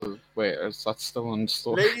Wait, is that still in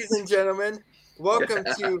store? Ladies and gentlemen, welcome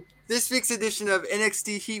to this week's edition of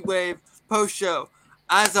NXT Heatwave post show.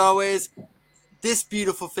 As always, this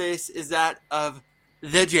beautiful face is that of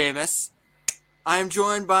The Jameus. I am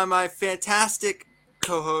joined by my fantastic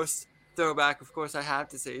co-host, Throwback. Of course, I have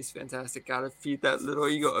to say he's fantastic. Gotta feed that little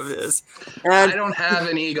ego of his. And I don't have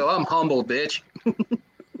an ego. I'm humble, bitch.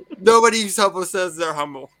 Nobody who's humble says they're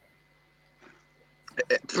humble.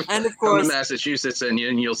 And of course, come to Massachusetts and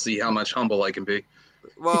you'll see how much humble I can be.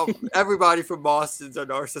 Well, everybody from Boston's a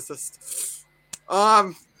narcissist.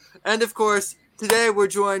 And of course, today we're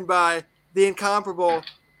joined by the incomparable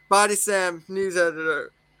Body Slam news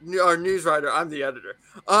editor, or news writer. I'm the editor.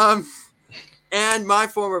 And my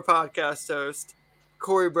former podcast host,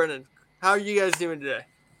 Corey Brennan. How are you guys doing today?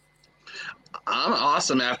 I'm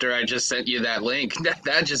awesome after I just sent you that link.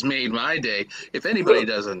 That just made my day. If anybody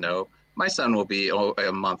doesn't know, my son will be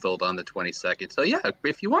a month old on the 22nd. So, yeah,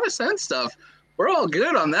 if you want to send stuff, we're all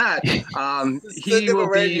good on that. He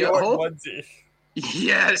will be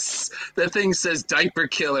Yes, the thing says diaper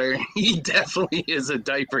killer. He definitely is a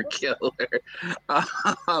diaper killer.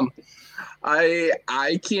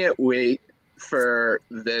 I can't wait for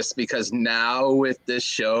this because now with this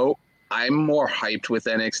show, I'm more hyped with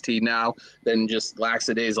NXT now than just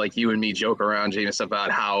laxadays like you and me joke around, Jameis,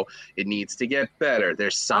 about how it needs to get better.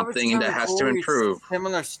 There's something that has to improve.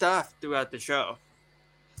 Similar stuff throughout the show.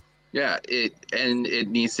 Yeah, it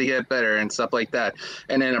needs to get better and stuff like that.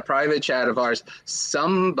 And in a private chat of ours,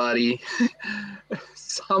 somebody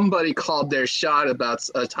called their shot about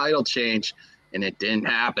a title change, and it didn't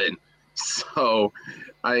happen. So,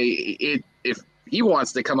 if he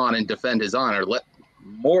wants to come on and defend his honor,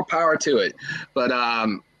 more power to it. But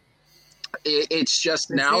it's just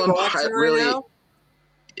Is now he I'm really. Right now?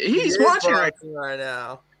 He's watching right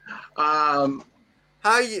now.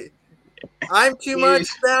 How you? I'm too much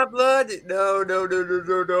bad blood. No.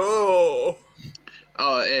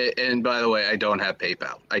 Oh, and by the way, I don't have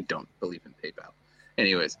PayPal. I don't believe in PayPal.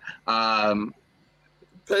 Anyways, PayPal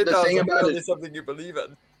is something you believe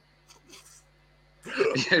in.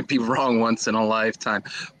 You'd be wrong once in a lifetime.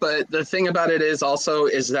 But the thing about it is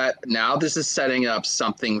that now this is setting up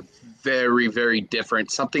something very, very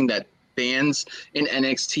different, something that fans in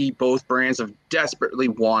NXT, both brands, have desperately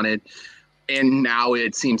wanted. And now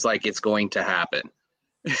it seems like it's going to happen.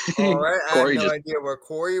 All right. I have no idea where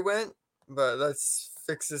Corey went, but let's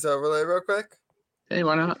fix this overlay real quick. Hey,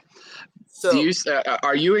 why not? So,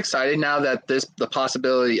 are you excited now that the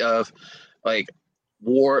possibility of like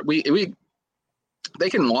war? They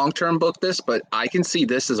can long-term book this, but I can see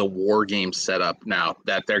this as a war game setup now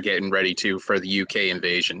that they're getting ready for the UK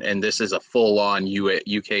invasion, and this is a full-on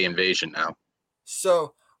UK invasion now.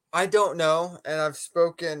 So I don't know, and I've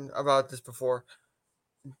spoken about this before.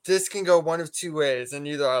 This can go one of two ways, and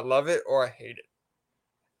either I love it or I hate it.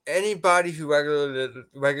 Anybody who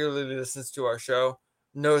regularly listens to our show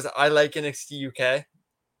knows I like NXT UK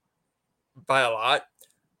by a lot.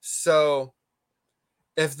 So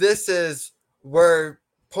if this is we're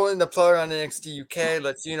pulling the plug on NXT UK,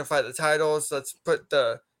 let's unify the titles, let's put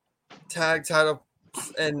the tag title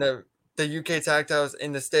and the UK tag titles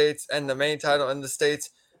in the States and the main title in the States,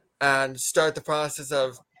 and start the process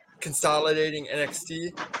of consolidating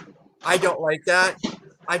NXT. I don't like that.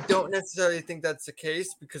 I don't necessarily think that's the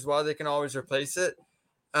case because while they can always replace it,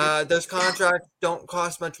 those contracts don't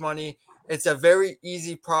cost much money. It's a very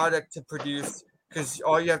easy product to produce because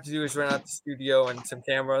all you have to do is rent out the studio and some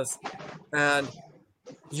cameras, and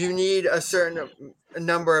you need a certain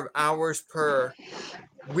number of hours per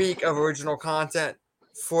week of original content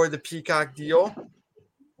for the Peacock deal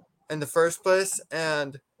in the first place,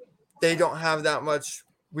 and they don't have that much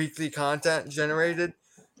weekly content generated.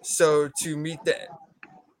 So to meet the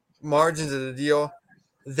margins of the deal,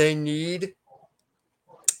 they need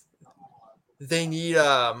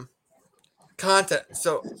content.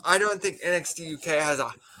 So I don't think NXT UK has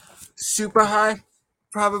a super high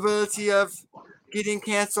probability of getting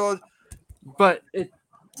canceled, but it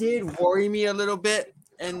did worry me a little bit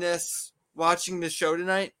in this watching the show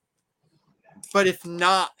tonight. But if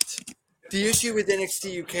not, the issue with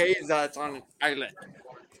NXT UK is that it's on an island.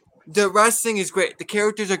 The wrestling is great. The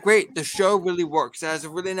characters are great. The show really works. It has a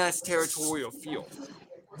really nice territorial feel.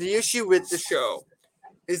 The issue with the show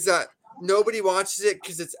is that nobody watches it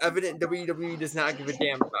because it's evident WWE does not give a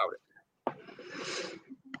damn about it.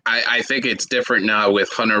 I think it's different now with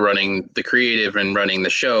Hunter running the creative and running the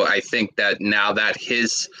show. I think that now that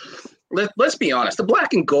let's be honest, the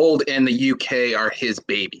black and gold and the UK are his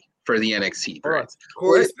baby for the NXT. Right.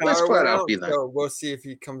 Corey's let's flat out be that. So we'll see if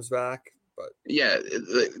he comes back. but yeah,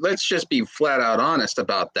 let's just be flat out honest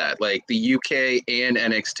about that. Like the UK and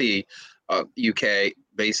NXT, UK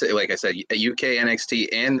basically, like I said, UK NXT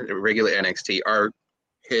and regular NXT are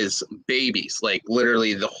his babies. Like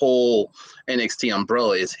literally, the whole NXT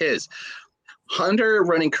umbrella is his. Hunter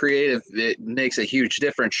running creative, it makes a huge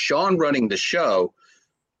difference. Sean running the show,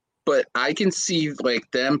 but I can see like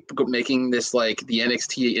them making this like the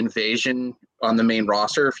NXT invasion on the main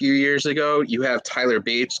roster a few years ago. You have Tyler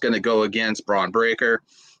Bates going to go against Braun Breaker,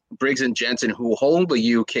 Briggs and Jensen, who hold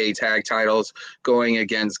the UK tag titles, going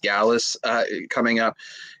against Gallus coming up.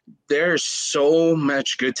 There's so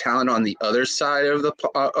much good talent on the other side of the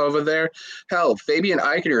over there. Hell, Fabian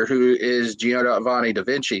Eichner, who is Giovanni Da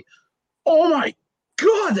Vinci. Oh my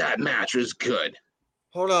God, that match was good.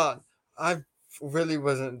 hold on. I really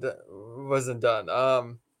wasn't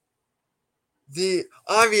done. The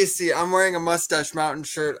obviously I'm wearing a Mustache Mountain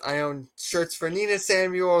shirt. I own shirts for Nina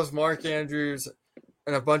Samuels, Mark Andrews,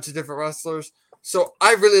 and a bunch of different wrestlers. So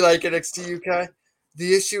I really like NXT UK.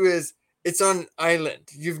 The issue is it's on an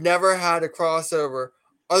island. You've never had a crossover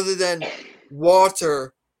other than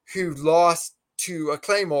Walter, who lost to a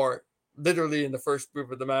Claymore literally in the first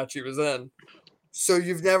move of the match he was in. So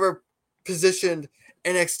you've never positioned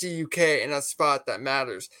NXT UK in a spot that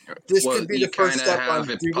matters. This Well, could be you the first kind of step have on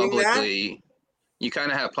it doing that. publicly. You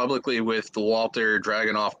kind of have publicly with the Walter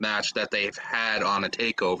Dragunov match that they've had on a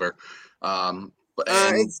takeover. And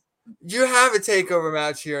You have a takeover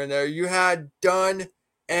match here and there. You had Dunn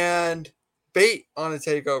and Bate on a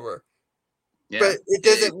takeover, yeah, but it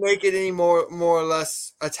doesn't make it any more or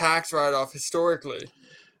less a tax write off historically,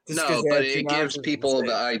 just because no, they but had two it gives matches in the people the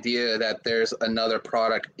states. idea that there's another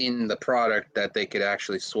product in the product that they could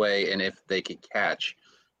actually sway and if they could catch.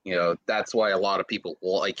 That's why a lot of people,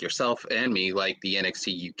 like yourself and me, like the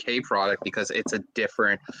NXT UK product because it's a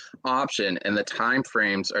different option and the time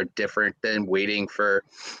frames are different than waiting for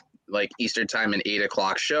like Eastern time an 8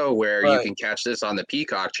 o'clock show where you Right. can catch this on the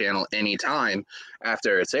Peacock channel anytime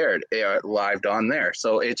after it's aired, live on there.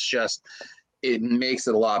 So it makes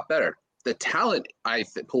it a lot better. The talent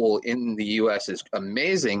pool in the US is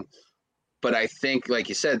amazing, but I think, like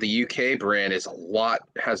you said, the UK brand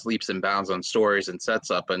has leaps and bounds on stories and sets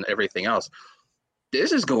up and everything else.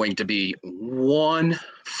 This is going to be one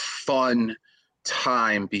fun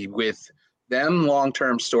time with them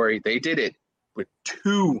long-term story. They did it with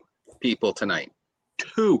two people tonight.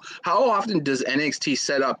 Two. How often does NXT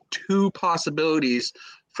set up two possibilities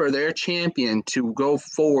for their champion to go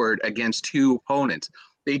forward against two opponents?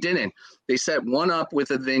 They didn't. They set one up with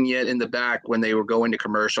a vignette in the back when they were going to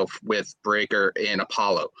commercial with Breaker and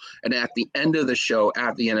Apollo. And at the end of the show,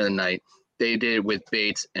 at the end of the night, they did it with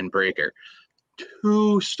Bates and Breaker.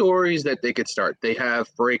 Two stories that they could start. They have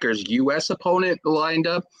Breaker's U.S. opponent lined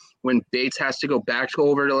up when Bates has to go back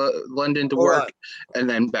over to London to work and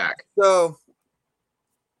then back. So,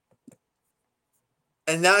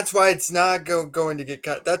 and that's why it's not going to get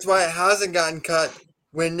cut. That's why it hasn't gotten cut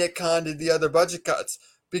when Nick Khan did the other budget cuts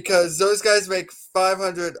because those guys make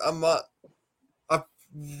 $500 a month.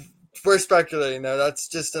 We're speculating though. That's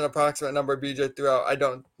just an approximate number BJ threw out. I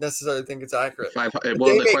don't necessarily think it's accurate.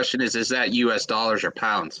 The question is that U.S. dollars or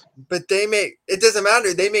pounds? But they make it doesn't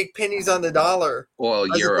matter. They make pennies on the dollar.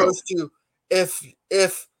 Well, as euro. opposed to if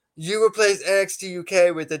you replace NXT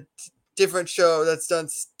UK with a different show that's done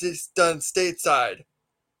stateside,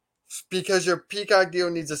 because your Peacock deal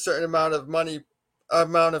needs a certain amount of money,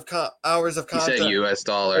 hours of You said content U.S. a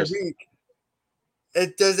dollars. week.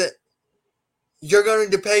 It doesn't. You're going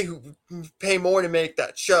to pay more to make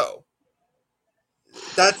that show.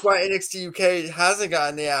 That's why NXT UK hasn't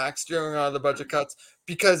gotten the axe during all the budget cuts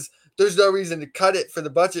because there's no reason to cut it for the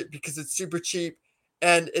budget because it's super cheap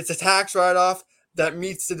and it's a tax write-off that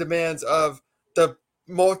meets the demands of the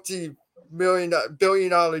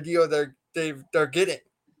multi-billion-dollar deal they're getting.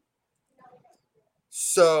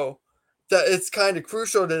 So that it's kind of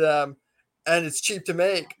crucial to them and it's cheap to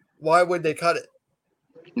make. Why would they cut it?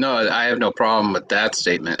 No, I have no problem with that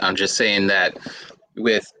statement. I'm just saying that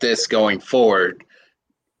with this going forward,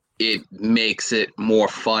 it makes it more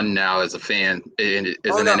fun now as a fan, as an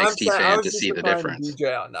NXT I fan, was to just see the replying to difference.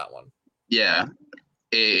 BJ on that one. Yeah.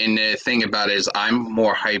 And the thing about it is I'm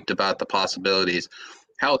more hyped about the possibilities.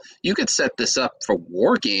 How you could set this up for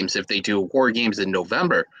War Games if they do War Games in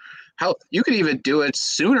November. How you could even do it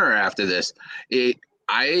sooner after this.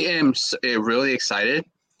 I am really excited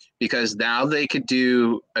because now they could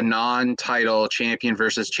do a non-title champion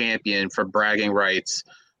versus champion for bragging rights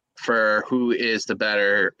for who is the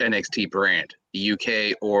better NXT brand, the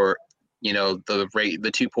UK or the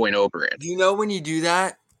 2.0 brand. Do you know when you do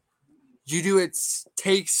that? You do it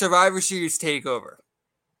take Survivor Series takeover.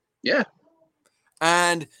 Yeah.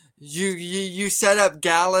 and you set up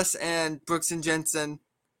Gallus and Brooks and Jensen.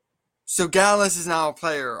 So Gallus is now a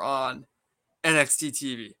player on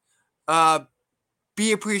NXT TV.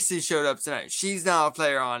 Bea Priestley showed up tonight. She's now a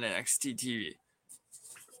player on NXT TV.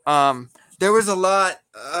 There was a lot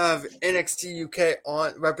of NXT UK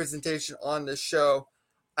on representation on the show.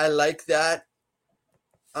 I like that.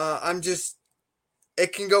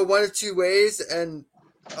 It can go one of two ways, and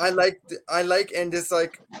I like and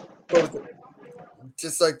dislike both,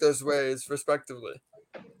 just like those ways, respectively.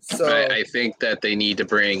 So I think that they need to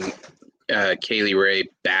bring Kaylee Ray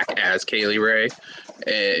back as Kaylee Ray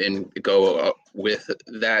and go with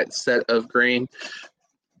that set of green.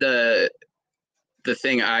 The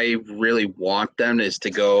thing I really want them is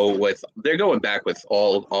to go with, they're going back with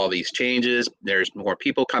all these changes. There's more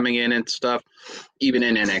people coming in and stuff, even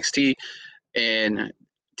in NXT. And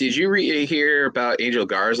did you hear about Angel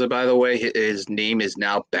Garza, by the way? His name is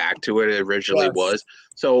now back to what it originally was.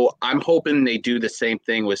 So I'm hoping they do the same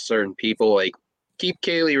thing with certain people, like keep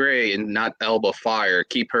Kaylee Ray and not Elba Fire.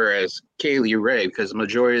 Keep her as Kaylee Ray, because the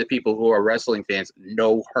majority of the people who are wrestling fans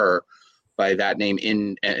know her by that name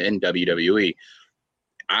in WWE.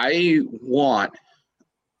 I want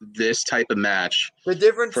this type of match the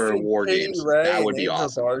difference for between War Kaylee Games. Ray That would and be Angel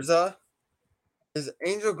awesome. Garza is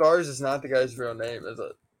Angel Garza is not the guy's real name, is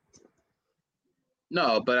it?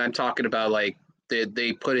 No, but I'm talking about like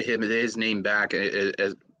they put his name back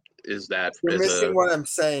as is that You're as missing what I'm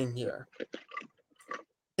saying here.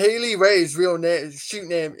 Kaylee Ray's real name, shoot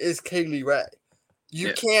name, is Kaylee Ray.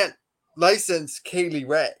 You can't license Kaylee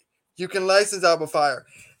Ray. You can license Alba Fire.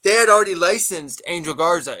 They had already licensed Angel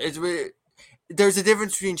Garza. There's a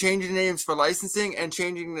difference between changing names for licensing and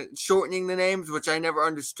shortening the names, which I never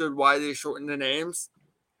understood why they shortened the names.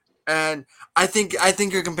 And I think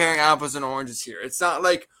you're comparing apples and oranges here. It's not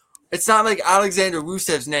like Alexander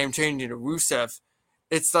Rusev's name changing to Rusev.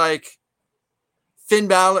 It's like Finn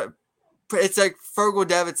Balor. It's like Fergal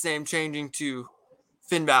Devitt's name changing to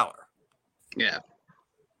Finn Balor. Yeah.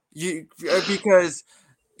 Because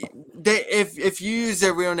if you use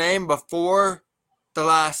their real name before the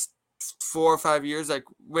last 4 or 5 years, like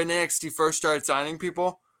when NXT first started signing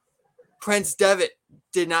people, Prince Devitt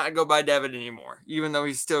did not go by Devitt anymore, even though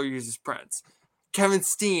he still uses Prince. Kevin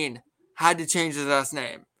Steen had to change his last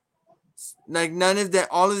name. Like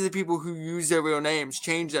all of the people who use their real names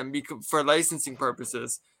changed them for licensing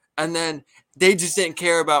purposes, and then they just didn't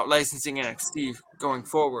care about licensing NXT going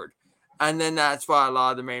forward, and then that's why a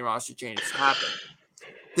lot of the main roster changes happened.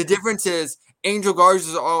 The difference is Angel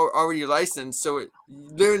Garza is already licensed, so it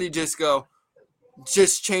literally just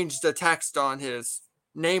change the text on his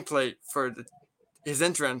nameplate for his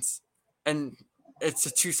entrance, and it's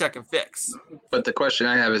a 2-second fix. But the question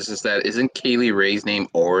I have is that isn't Kaylee Ray's name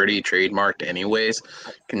already trademarked anyways?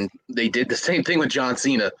 They did the same thing with John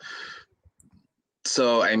Cena.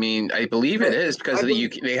 So I mean, I believe it is because of the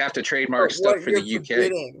UK. They have to trademark stuff for the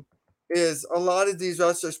UK. Is a lot of these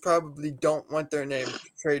wrestlers probably don't want their name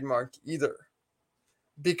trademarked either,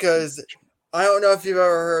 because I don't know if you've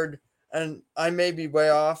ever heard, and I may be way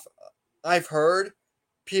off. I've heard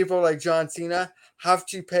people like John Cena have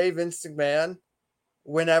to pay Vince McMahon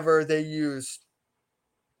whenever his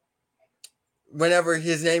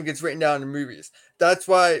name gets written down in movies. That's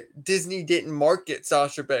why Disney didn't market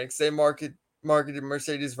Sasha Banks. They marketed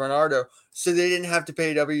Mercedes Bernardo, so they didn't have to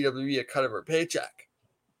pay WWE a cut of her paycheck.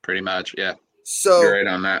 Pretty much, yeah. So you're right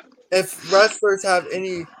on that. If wrestlers have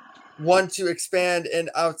any want to expand and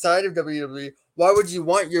outside of WWE, why would you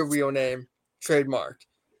want your real name trademarked?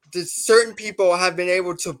 Certain people have been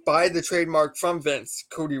able to buy the trademark from Vince.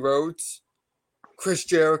 Cody Rhodes, Chris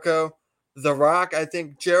Jericho, The Rock. I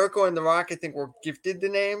think Jericho and The Rock, were gifted the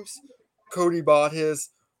names. Cody bought his.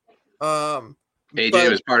 AJ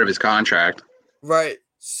was part of his contract. Right.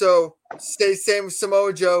 So, same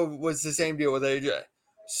Samoa Joe was the same deal with AJ.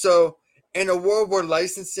 So, in a world where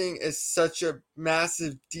licensing is such a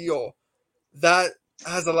massive deal, that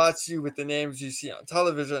has a lot to do with the names you see on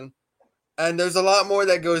television. And there's a lot more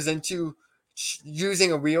that goes into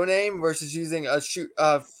using a real name versus using a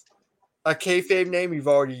kayfabe name you've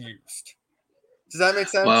already used. Does that make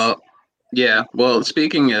sense? Well, yeah. Well,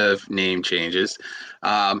 speaking of name changes,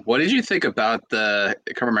 what did you think about the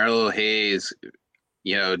Carmelo Hayes,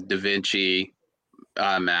 Da Vinci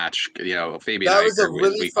match? Fabian. That was a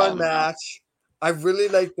really fun match. I really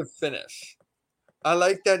liked the finish. I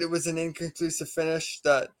like that it was an inconclusive finish,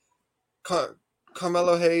 that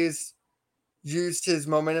Carmelo Hayes used his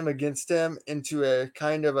momentum against him into a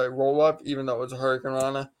kind of a roll-up, even though it was a Hurricane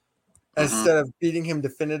Rana. Instead of beating him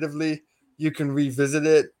definitively, you can revisit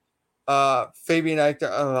it. Fabian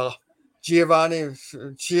Aichner,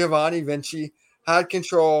 Giovanni Vinci had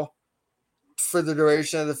control for the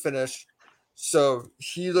duration of the finish. So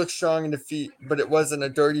he looked strong in defeat, but it wasn't a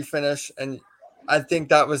dirty finish. And I think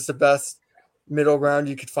that was the best middle ground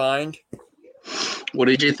you could find. What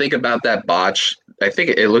did you think about that botch? I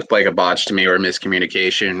think it looked like a botch to me, or a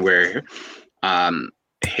miscommunication, where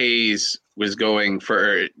Hayes was going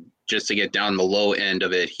for just to get down the low end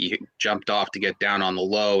of it. He jumped off to get down on the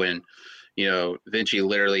low, and Vinci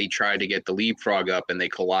literally tried to get the leapfrog up, and they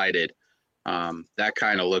collided. That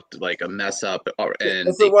kind of looked like a mess up, and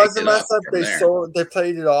If they it was picked a it up mess up, from there. they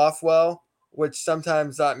played it off well, which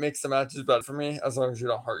sometimes that makes the matches better for me, as long as you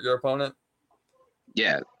don't hurt your opponent.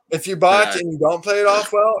 Yeah. If you botch and you don't play it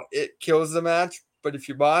off well, it kills the match. But if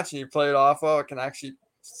you botch and you play it off well, it can actually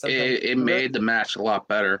sometimes It made the match a lot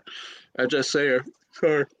better. I just say it.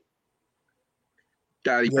 Sorry.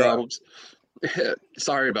 Daddy problems.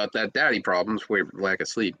 Sorry about that. Daddy problems. Lack of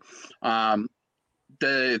sleep.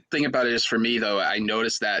 The thing about it is, for me though, I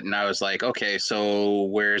noticed that and I was like, okay, so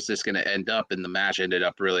where is this going to end up? And the match ended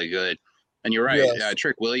up really good. And you're right. Yes.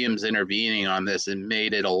 Trick Williams intervening on this and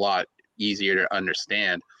made it a lot easier to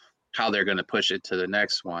understand how they're going to push it to the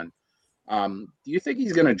next one. Do you think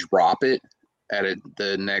he's going to drop it at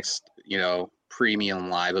the next, premium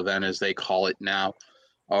live event, as they call it now,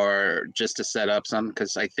 or just to set up something?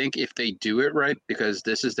 Because I think if they do it right, because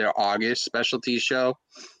this is their August specialty show,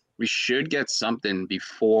 we should get something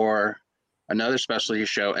before another specialty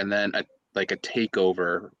show, and then a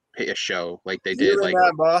takeover show like they did. Like,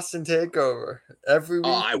 that Boston takeover every week.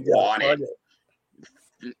 I want it.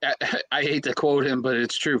 I hate to quote him, but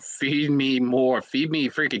it's true. Feed me more. Feed me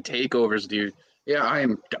freaking takeovers, dude. Yeah, I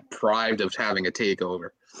am deprived of having a takeover.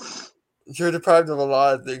 You're deprived of a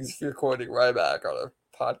lot of things if you're quoting Ryback on a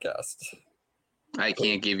podcast. I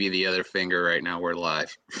can't give you the other finger right now. We're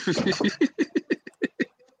live.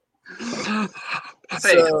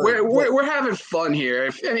 Hey, we're having fun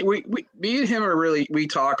here. Me and him we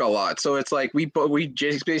talk a lot, so it's like we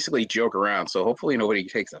just basically joke around. So hopefully nobody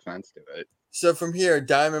takes offense to it. So from here,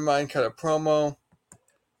 Diamond Mine cut a promo.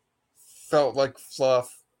 Felt like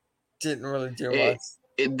fluff. Didn't really do much.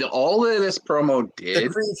 All of this promo did. The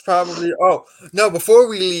Creed's probably. Oh no! Before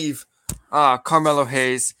we leave, Carmelo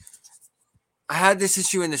Hayes. I had this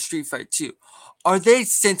issue in the street fight too. Are they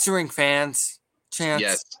censoring fans? Chance?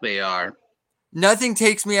 Yes, they are. Nothing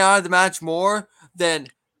takes me out of the match more than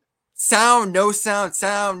sound, no sound,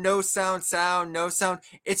 sound, no sound, sound, no sound.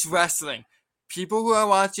 It's wrestling. People who are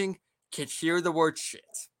watching can hear the word shit.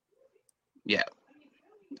 Yeah.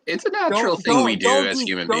 It's a natural thing we do as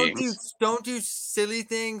human beings. Don't do silly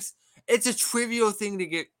things. It's a trivial thing to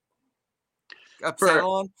get upset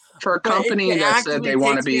on. For a company that said they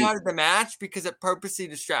want to be out of the match because it purposely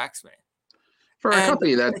distracts me. For a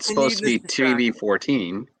company that's supposed to be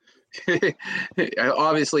TV-14,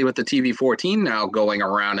 obviously with the TV-14 now going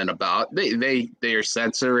around and about, they are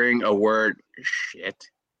censoring a word shit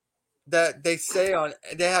that they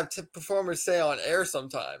have performers say on air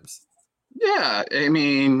sometimes. Yeah, I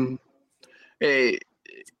mean,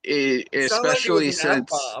 especially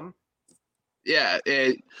since F-bomb. Yeah,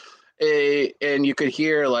 and you could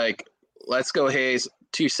hear like, let's go Hayes,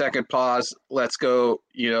 2-second pause, let's go,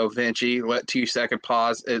 Vinci, 2-second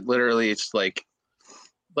pause. It literally, it's like,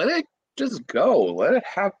 let it just go, let it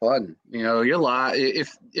have fun. You're live.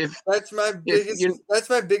 If that's my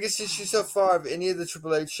biggest issue so far of any of the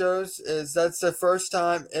Triple H shows, is that's the first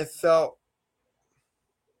time it felt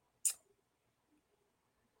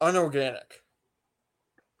unorganic.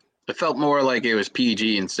 It felt more like it was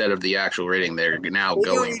PG instead of the actual rating they're now going.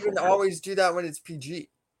 They don't even always do that when it's PG.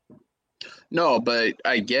 No, but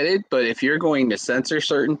I get it. But if you're going to censor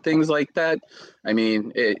certain things like that, I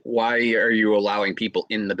mean, why are you allowing people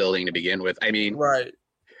in the building to begin with? I mean, right.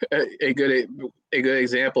 A good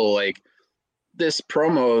example, like this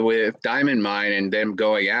promo with Diamond Mine and them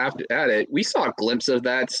going at it. We saw a glimpse of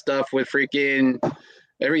that stuff with freaking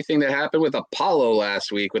everything that happened with Apollo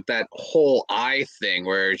last week with that whole eye thing,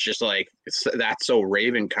 where it's just like, that's so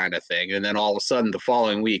Raven kind of thing. And then all of a sudden the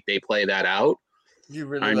following week they play that out. You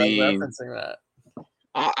really referencing that.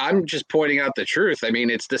 I'm just pointing out the truth. I mean,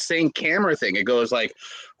 it's the same camera thing. It goes like,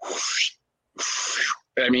 whoosh, whoosh.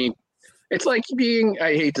 I mean, it's like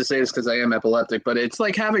I hate to say this because I am epileptic, but it's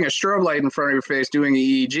like having a strobe light in front of your face doing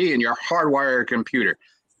the EEG and your hardwired computer.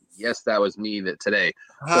 Yes, that was me today.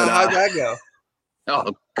 How'd that go?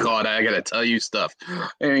 Oh, God, I got to tell you stuff.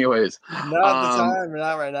 Anyways. Not the time,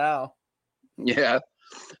 not right now. Yeah.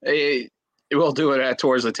 We'll do it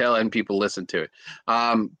towards the tail end. People listen to it.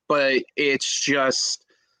 But it's just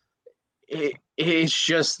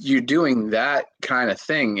you're doing that kind of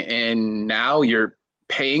thing. And now you're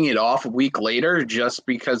paying it off a week later just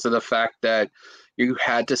because of the fact that you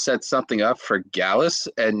had to set something up for Gallus.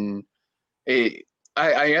 And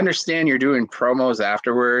I understand you're doing promos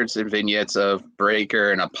afterwards and vignettes of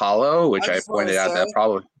Breaker and Apollo, which I just want to pointed out that say,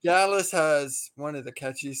 probably Gallus has one of the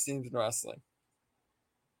catchiest themes in wrestling.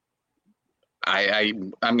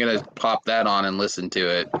 I'm gonna pop that on and listen to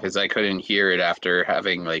it because I couldn't hear it after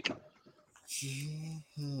having like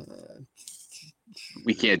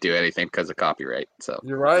we can't do anything because of copyright. So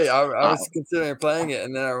You're right. I was considering playing it,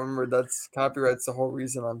 and then I remembered that's copyright's the whole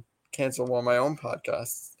reason I'm canceling one of my own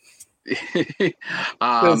podcasts. But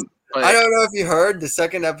I don't know if you heard the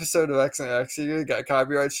second episode of NXT got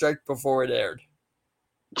copyright strike before it aired.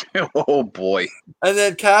 oh boy. And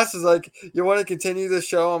then Cass was like, "You want to continue the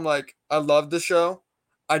show?" I'm like, "I love the show.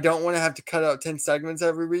 I don't want to have to cut out 10 segments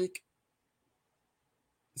every week.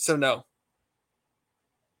 So no."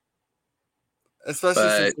 Especially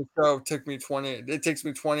since the show took me 20. It takes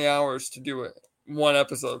me 20 hours to do it one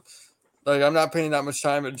episode. Like, I'm not paying that much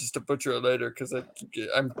time just to butcher it later because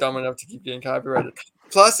I'm dumb enough to keep getting copyrighted.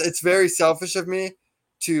 Plus, it's very selfish of me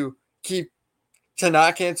to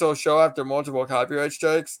not cancel a show after multiple copyright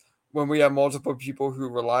strikes when we have multiple people who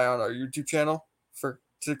rely on our YouTube channel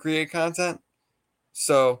to create content.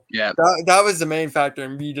 So yeah, that was the main factor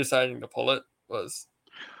in me deciding to pull it. Was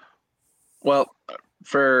well,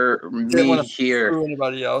 for me here, screw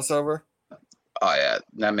anybody else over. Oh yeah,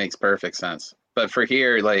 that makes perfect sense. But for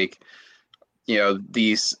here, like, you know,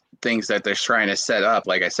 these things that they're trying to set up,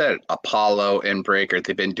 like I said, Apollo and Breaker,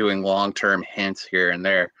 they've been doing long-term hints here and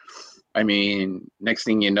there. I mean, next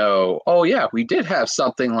thing you know, oh yeah, we did have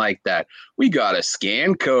something like that. We got a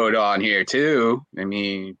scan code on here too. I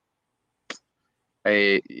mean,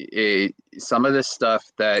 some of the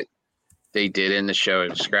stuff that they did in the show,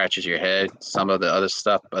 it scratches your head. Some of the other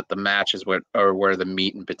stuff, but the matches where the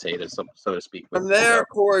meat and potatoes, so to speak. From there,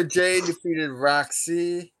 Cora Jade defeated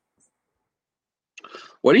Roxy.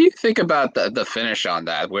 What do you think about the finish on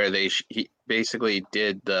that, where he basically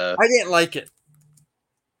did the? I didn't like it.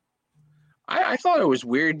 I thought it was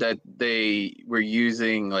weird that they were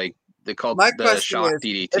using like they called the shock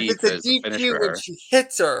DDT. If it's a DQ when she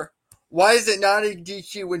hits her, why is it not a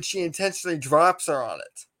DQ when she intentionally drops her on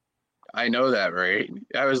it? I know that, right?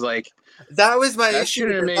 I was like, that was my issue.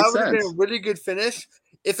 That would have been a really good finish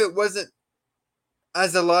if it wasn't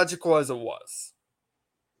as illogical as it was.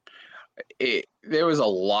 There was a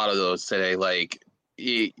lot of those today. Like,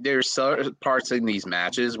 there's some parts in these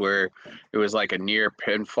matches where it was like a near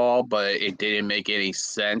pinfall, but it didn't make any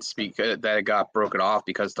sense because that it got broken off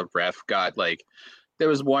because the ref got like. There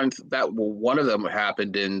was one of them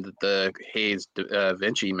happened in the Hayes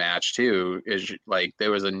Vinci match too. Is like there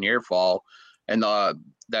was a near fall, and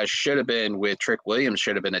that should have been with Trick Williams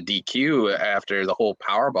should have been a DQ after the whole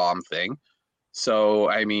powerbomb thing. So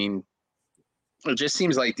I mean, it just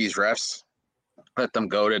seems like these refs let them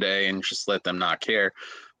go today and just let them not care.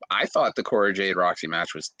 I thought the Cora Jade Roxy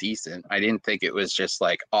match was decent. I didn't think it was just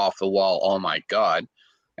like off the wall. Oh my god!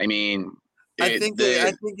 I mean, I think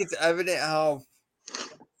it's evident how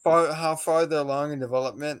farther along in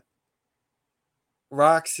development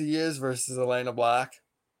Roxy is versus Elena Black.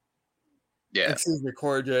 Yeah. Excuse me,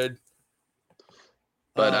 Cora Jade.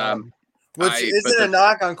 But which isn't a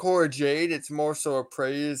knock on Cora Jade. It's more so a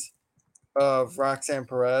praise of Roxanne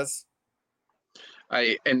Perez.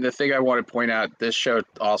 And the thing I want to point out, this show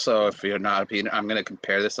also, if you're not I'm going to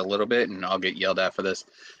compare this a little bit, and I'll get yelled at for this,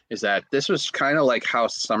 is that this was kind of like how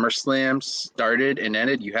SummerSlam started and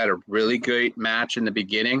ended. You had a really good match in the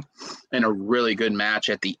beginning and a really good match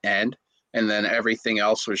at the end, and then everything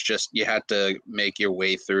else was just you had to make your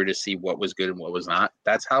way through to see what was good and what was not.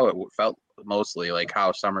 That's how it felt mostly, like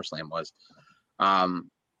how SummerSlam was.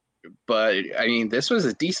 But I mean, this was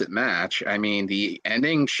a decent match. I mean, the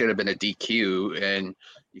ending should have been a DQ, and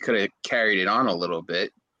you could have carried it on a little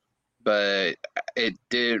bit, but it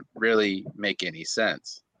didn't really make any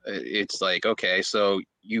sense. It's like, okay, so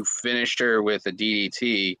you finished her with a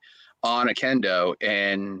DDT on a kendo,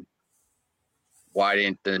 and why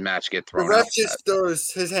didn't the match get thrown? The ref just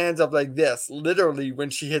throws his hands up like this, literally,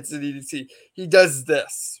 when she hits the DDT. He does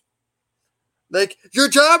this. Like, your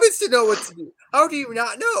job is to know what to do. How do you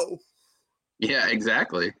not know? Yeah,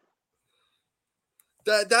 exactly.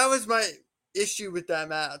 That was my issue with that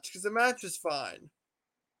match, because the match was fine.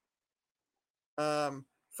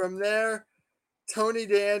 From there, Tony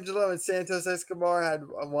D'Angelo and Santos Escobar had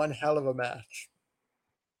one hell of a match.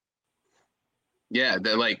 Yeah,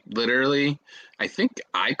 they're like literally, I think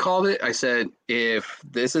I called it. I said, if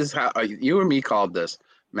this is how you and me called this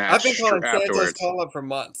match, I've been calling Santos call up for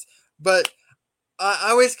months, but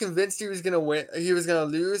I was convinced he was going to win. He was going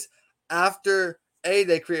to lose after A,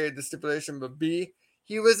 they created the stipulation, but B,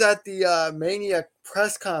 he was at the Mania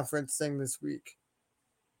press conference thing this week.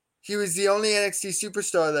 He was the only NXT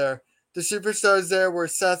superstar there. The superstars there were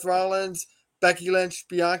Seth Rollins, Becky Lynch,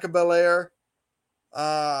 Bianca Belair,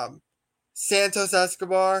 Santos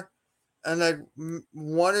Escobar, and like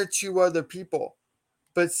one or two other people.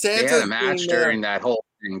 But They had Santos a match being there, during that whole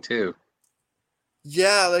thing too.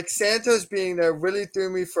 yeah, like Santos being there really threw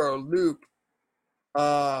me for a loop.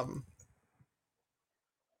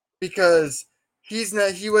 Because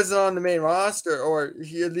he wasn't on the main roster, or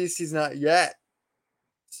at least he's not yet.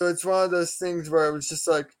 So it's one of those things where it was just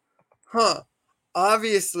like, huh.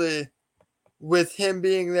 Obviously, with him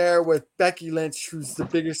being there with Becky Lynch, who's the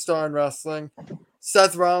biggest star in wrestling,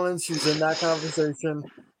 Seth Rollins, who's in that conversation,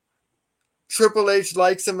 Triple H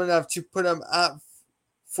likes him enough to put him at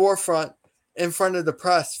forefront in front of the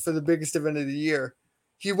press for the biggest event of the year.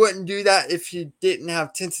 He wouldn't do that if he didn't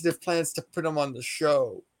have tentative plans to put him on the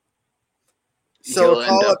show. So He'll a end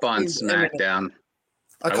call up up on seemed imminent. SmackDown.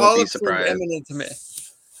 A I won't call be up seemed surprised. imminent to me.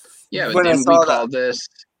 Yeah, but when I didn't we saw call that. this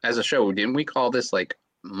as a show? Didn't we call this like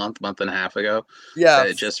month and a half ago? Yeah. That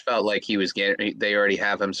it just felt like he was getting. They already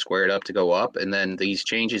have him squared up to go up, and then these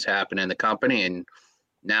changes happen in the company, and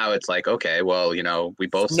now it's like, okay, well, you know, we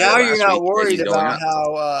both said Now it you're last not week that worried he's going about up.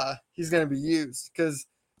 how he's going to be used because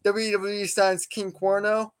WWE signs King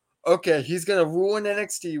Cuerno. Okay, he's going to ruin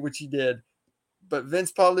NXT, which he did, but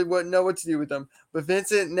Vince probably wouldn't know what to do with him. But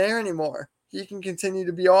Vince isn't there anymore. He can continue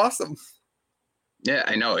to be awesome. Yeah,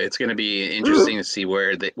 I know. It's going to be interesting to see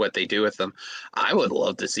what they do with them. I would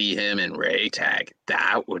love to see him and Ray tag.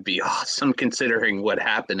 That would be awesome considering what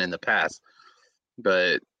happened in the past.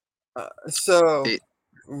 But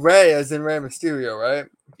Ray, as in Rey Mysterio, right?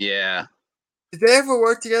 Yeah. Did they ever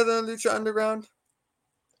work together on Lucha Underground?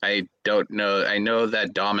 I don't know. I know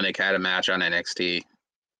that Dominic had a match on NXT.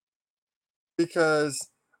 Because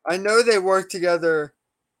I know they worked together,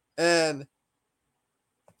 and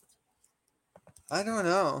I don't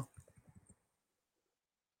know.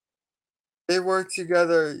 They worked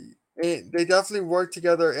together. They definitely worked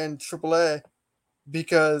together in AAA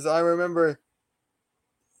because I remember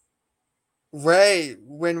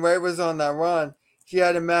when Ray was on that run, he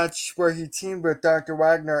had a match where he teamed with Dr.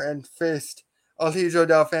 Wagner and faced El Hijo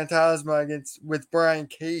del Fantasma with Brian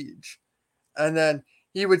Cage. And then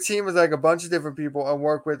he would team with like a bunch of different people and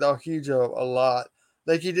work with El Hijo a lot.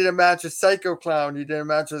 Like he did a match with Psycho Clown, he did a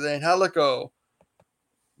match with Angelico.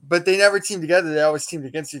 But they never teamed together, they always teamed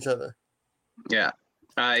against each other. Yeah.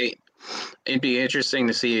 It'd be interesting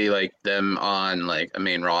to see like them on like a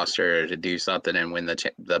main roster to do something and win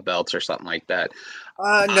the belts or something like that.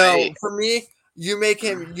 No, for me, you make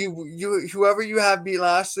him whoever you have beat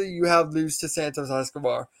Lashley, you have lose to Santos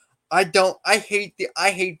Escobar. I hate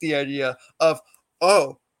the idea of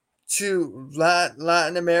two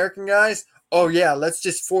Latin American guys. Oh yeah, let's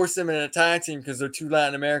just force them in a tag team because they're two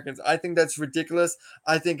Latin Americans. I think that's ridiculous.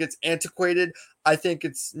 I think it's antiquated. I think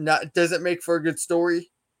it doesn't make for a good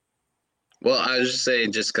story. Well, I was just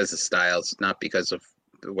saying just because of styles, not because of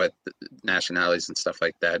what nationalities and stuff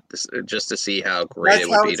like that. Just to see how great That's it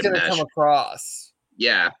would how be it's to going to mesh. come across.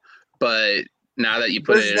 Yeah, but now that you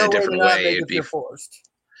put There's it in no a way to different not way, make it'd it be feel forced.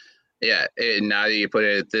 yeah. Now that you put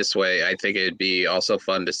it this way, I think it'd be also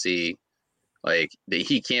fun to see. Like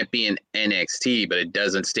he can't be in NXT, but it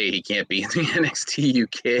doesn't state he can't be in the NXT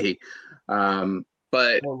UK.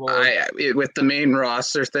 But with the main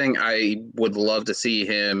roster thing, I would love to see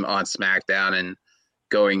him on SmackDown and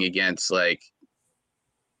going against like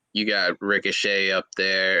you got Ricochet up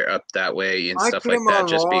there, up that way, and stuff put like him that. on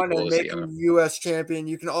Just Raw be and cool to see make him. him U.S. champion.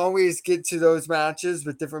 You can always get to those matches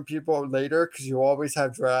with different people later because you always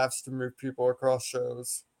have drafts to move people across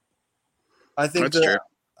shows. I think That's true.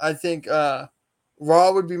 I think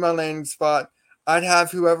Raw would be my landing spot. I'd have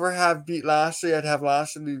whoever have beat Lashley. I'd have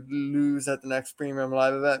Lashley lose at the next Premium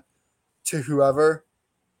Live event to whoever,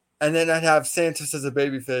 and then I'd have Santos as a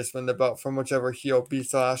babyface win the belt from whichever heel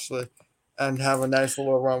beats Lashley, and have a nice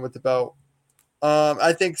little run with the belt.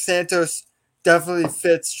 I think Santos definitely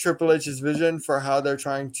fits Triple H's vision for how they're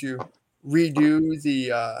trying to redo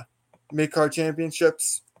the mid-card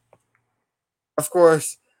championships. Of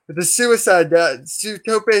course, the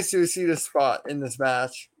Tope Suicida spot in this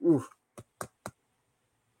match. Ooh.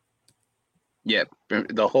 Yeah,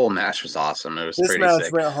 the whole match was awesome. It was This pretty match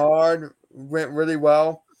sick. went hard, went really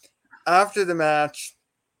well. After the match,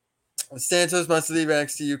 Santos must leave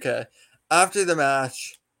NXT UK. After the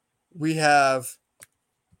match, we have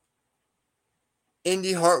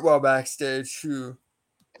Indy Hartwell backstage, who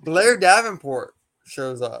Blair Davenport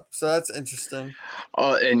shows up. So that's interesting.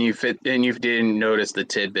 Oh, and you didn't notice the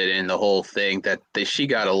tidbit in the whole thing that she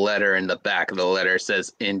got a letter, in the back of the letter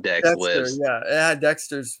says Index Dexter, lives. yeah, it had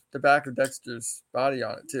the back of Dexter's body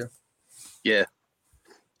on it too. Yeah.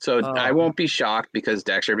 So I won't be shocked because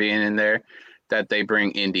Dexter being in there that they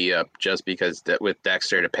bring Indy up just because with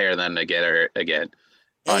Dexter to pair them together again.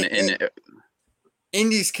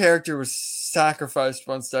 Indy's character was sacrificed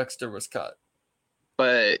once Dexter was cut.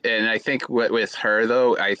 And I think with her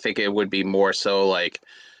though, I think it would be more so like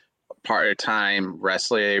part-time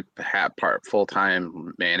wrestler, part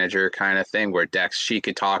full-time manager kind of thing, where she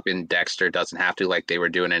could talk and Dexter doesn't have to, like they were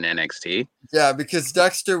doing in NXT. Yeah, because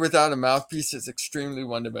Dexter without a mouthpiece is extremely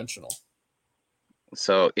one-dimensional.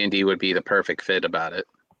 So Indy would be the perfect fit about it.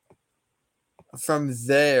 From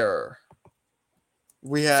there,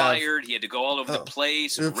 we have fired. He had to go all over the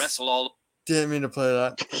place and wrestle all. Didn't mean to play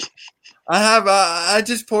that. I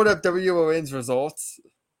just pulled up WON's results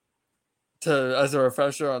as a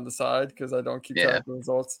refresher on the side because I don't keep track of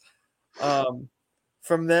results.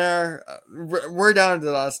 From there, we're down to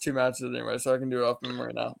the last two matches anyway, so I can do it off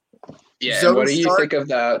memory now. Yeah, and what do you think of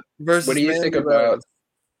that? What do you think about?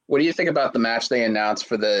 What do you think about the match they announced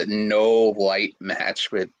for the no light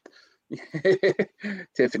match with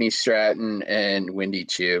Tiffany Stratton and Wendy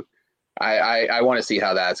Chu? I want to see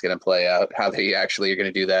how that's going to play out, how they actually are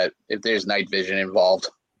going to do that, if there's night vision involved.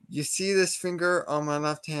 You see this finger on my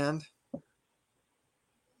left hand?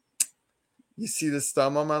 You see this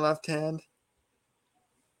thumb on my left hand?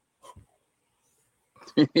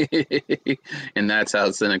 And that's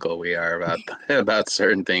how cynical we are about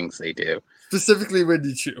certain things they do. Specifically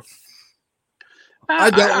Wendy Chu.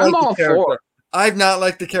 I don't like the character. I've not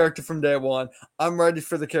liked the character from day one. I'm ready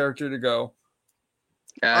for the character to go.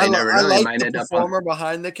 I like the performer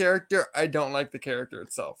behind the character. I don't like the character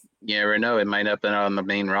itself. You never know. It might up on the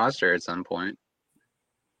main roster at some point.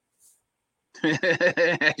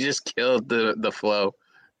 I just killed the flow.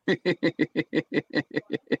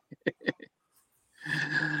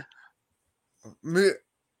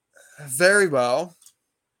 Very well.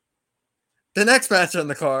 The next match on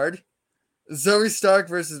the card, Zoe Stark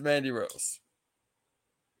versus Mandy Rose.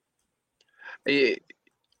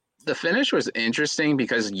 The finish was interesting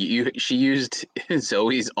because she used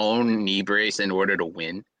Zoe's own knee brace in order to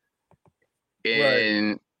win.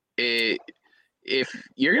 And if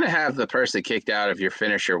you're going to have the person kicked out of your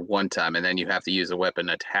finisher one time and then you have to use a weapon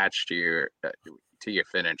attached to your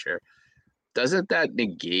finisher, doesn't that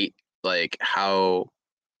negate like how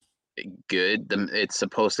good it's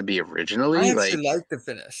supposed to be originally? I actually like the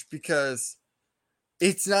finish because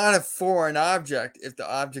it's not a foreign object if the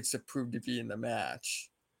object's approved to be in the match.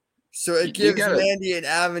 So it gives Mandy an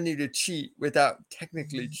avenue to cheat without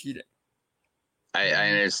technically cheating. I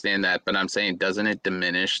understand that, but I'm saying, doesn't it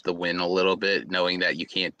diminish the win a little bit, knowing that you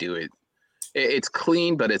can't do it? It's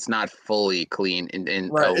clean, but it's not fully clean in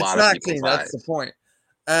a lot of people's eyes. That's the point.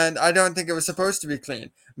 And I don't think it was supposed to be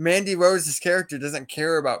clean. Mandy Rose's character doesn't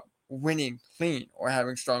care about winning clean or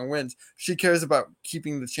having strong wins. She cares about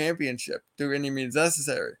keeping the championship through any means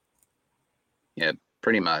necessary. Yeah,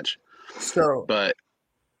 pretty much. So, but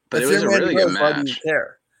it was a really good match. Why do you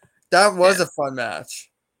care? That was a fun match.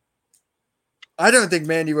 I don't think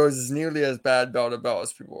Mandy Rose is nearly as bad bell to bell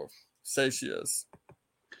as people say she is.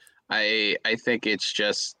 I think it's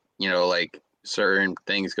just, like certain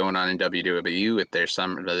things going on in WWE with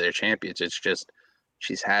some of their champions. It's just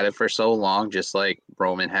she's had it for so long, just like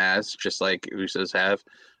Roman has, just like Usos have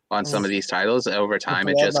on some of these titles. Over time,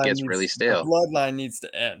 it just gets really stale. The bloodline needs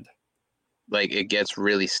to end. Like it gets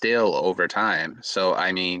really stale over time. So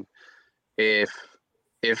I mean, if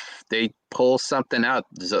they pull something out,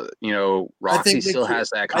 Roxy still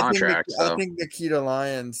has that contract. I think Nikita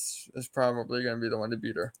Lyons is probably going to be the one to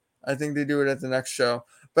beat her. I think they do it at the next show.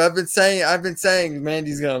 But I've been saying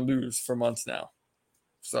Mandy's going to lose for months now.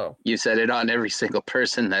 So you said it on every single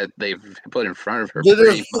person that they've put in front of her.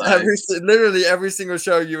 Literally every single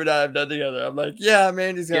show you and I have done together. I'm like, yeah,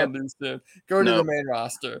 Mandy's going to lose soon. Go to the main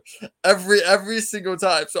roster. Every single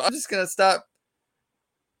time. So I'm just going to stop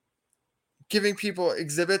giving people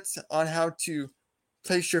exhibits on how to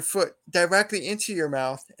place your foot directly into your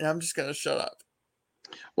mouth, and I'm just going to shut up.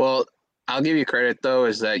 Well, I'll give you credit, though,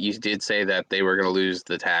 is that you did say that they were going to lose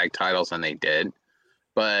the tag titles, and they did.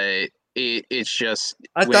 But it's just...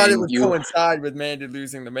 I thought it would coincide with Mandy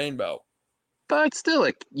losing the main belt. But still,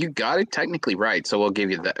 like, you got it technically right, so we'll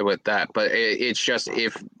give you that with that. But it's just,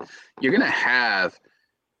 if you're going to have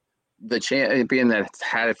the champion that's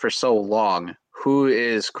had it for so long, who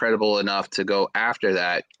is credible enough to go after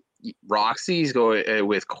that? Roxy's going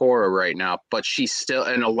with Cora right now, but she's still,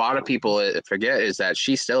 and a lot of people forget is that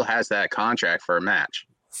she still has that contract for a match,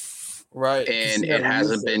 right? And it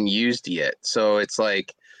hasn't been used yet. So it's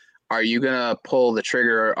like, are you gonna pull the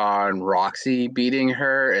trigger on Roxy beating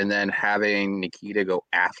her and then having Nikita go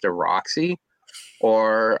after Roxy,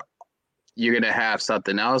 or you're gonna have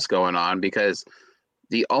something else going on? Because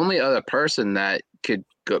the only other person that could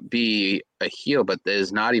be a heel, but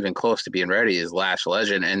is not even close to being ready, is Lash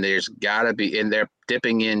Legend, and there's got to be, and they're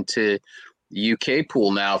dipping into the UK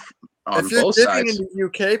pool now on if you're both dipping sides. in the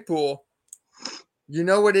UK pool, you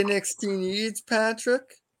know what NXT needs, Patrick?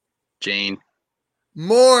 Jane.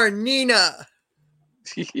 More Nina.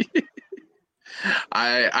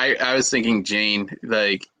 I was thinking Jane,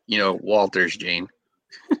 like, Walter's Jane.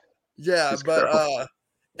 Yeah, His but girl.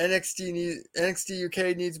 NXT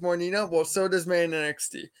UK needs more Nina. Well, so does main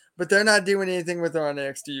NXT, but they're not doing anything with her on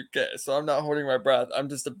NXT UK. So I'm not holding my breath. I'm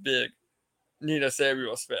just a big Nina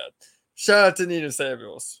Samuels fan. Shout out to Nina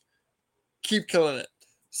Samuels. Keep killing it.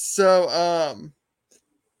 So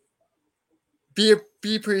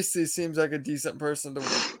B Priestley seems like a decent person to be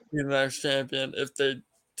the next champion if they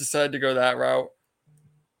decide to go that route.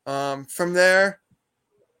 From there,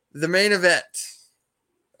 the main event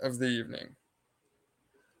of the evening: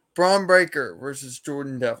 Braun Breaker versus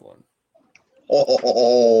Jordan Devlin.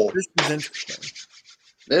 Oh, This was interesting.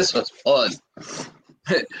 this was fun.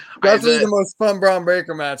 Definitely the most fun Braun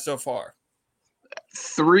Breaker match so far.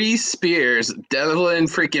 3 spears, Devlin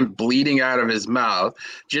freaking bleeding out of his mouth,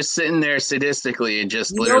 just sitting there sadistically and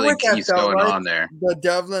just literally keeps going like, on there. The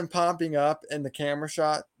Devlin popping up in the camera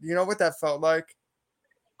shot. You know what that felt like?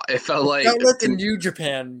 It felt like a New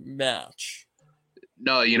Japan match.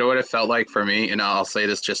 No, you know what it felt like for me? And I'll say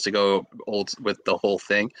this just to go old with the whole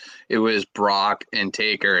thing. It was Brock and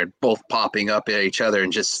Taker and both popping up at each other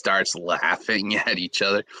and just starts laughing at each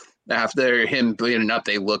other. After him bleeding up,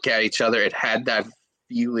 they look at each other. It had that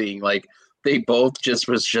feeling like they both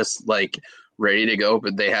was like ready to go,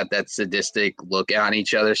 but they had that sadistic look on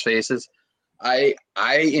each other's faces. I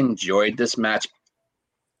enjoyed this match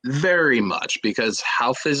very much because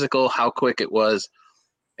how physical, how quick it was,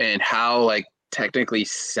 and how like technically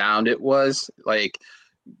sound it was. Like,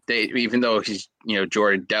 they, even though he's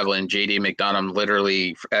Jordan Devlin, JD McDonough,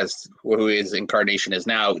 literally as who his incarnation is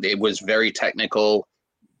now, it was very technical,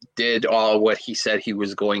 did all what he said he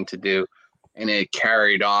was going to do, and it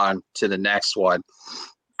carried on to the next one.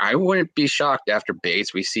 I wouldn't be shocked after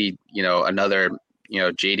Bates we see another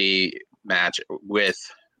JD match with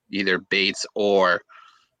either Bates or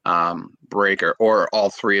Breaker, or all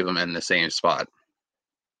 3 of them in the same spot.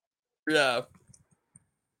 Yeah.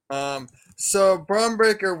 So Braun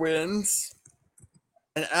Breaker wins,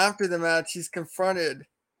 and after the match, he's confronted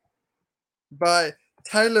by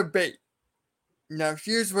Tyler Bate. Now,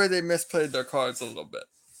 here's where they misplayed their cards a little bit.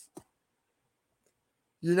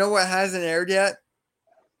 You know what hasn't aired yet?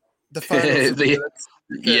 The finals.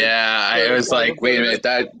 I was like, wait a minute,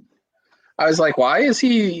 I was like, why is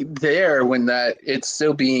he there when it's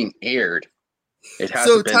still being aired? It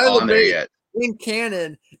hasn't been Tyler on there yet. In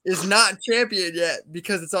canon is not champion yet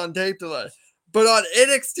because it's on tape delay. But on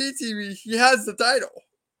NXT TV, he has the title.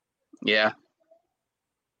 Yeah.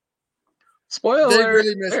 Spoiler. They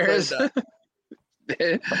really misplayed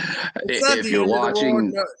that. If you're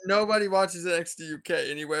watching, nobody watches NXT UK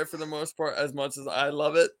anyway, for the most part, as much as I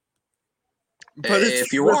love it. But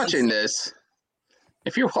if you're watching this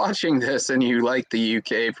and you like the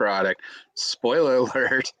UK product, spoiler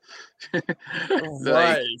alert.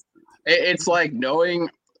 Right. It's like knowing.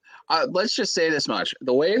 Let's just say this much: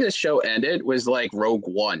 the way this show ended was like Rogue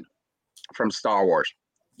One from Star Wars.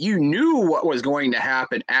 You knew what was going to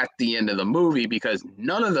happen at the end of the movie because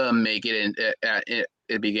none of them make it in at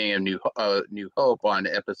the beginning of New Hope on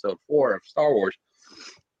episode 4 of Star Wars.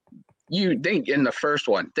 They in the first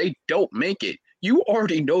one, they don't make it. You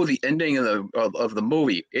already know the ending of the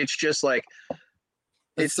movie. It's just like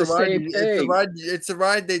it's the same thing. It's a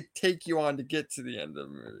ride they take you on to get to the end of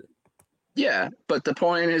the movie. Yeah, but the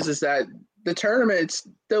point is that the tournament's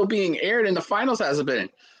still being aired and the finals hasn't been.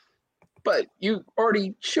 But you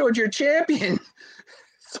already showed your champion.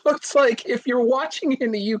 So it's like if you're watching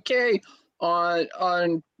in the UK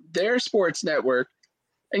on their sports network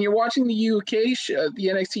and you're watching the UK show, the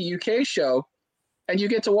NXT UK show, and you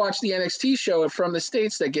get to watch the NXT show from the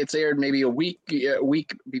States that gets aired maybe a week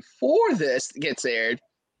before this gets aired,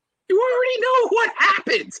 you already know what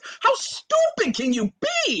happens. How stupid can you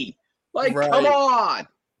be? Like, right. Come on.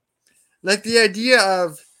 Like, the idea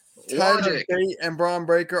of Tyler Bate and Braun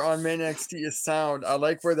Breaker on main NXT is sound. I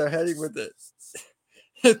like where they're heading with it.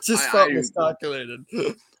 It just felt miscalculated.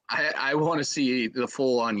 I want to see the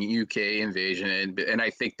full-on UK invasion, and I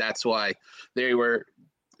think that's why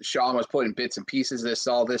Sean was putting bits and pieces of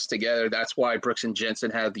all this together. That's why Brooks and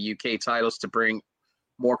Jensen have the UK titles to bring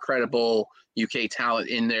more credible UK talent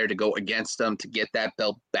in there to go against them to get that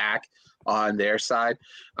belt back on their side.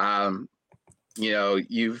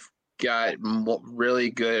 You've got really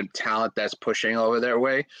good talent that's pushing over their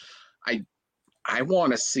way. I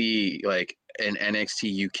want to see like an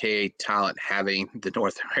NXT UK talent having the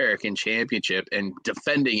North American Championship and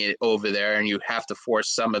defending it over there, and you have to force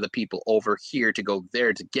some of the people over here to go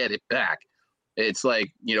there to get it back. It's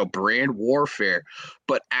like, brand warfare,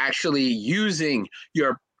 but actually using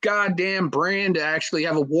your goddamn brand to actually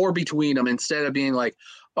have a war between them instead of being like,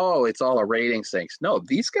 oh, it's all a ratings thing. No,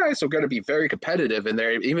 these guys are going to be very competitive, and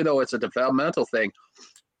even though it's a developmental thing,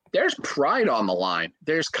 there's pride on the line,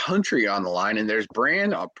 there's country on the line, and there's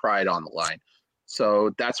brand pride on the line.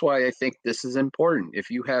 So that's why I think this is important. If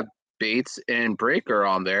you have Bates and Breaker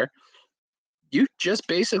on there, you just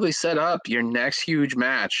basically set up your next huge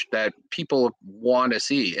match that people want to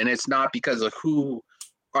see. And it's not because of who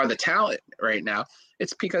are the talent right now.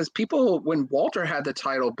 It's because people, when Walter had the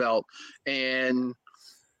title belt and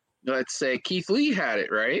let's say Keith Lee had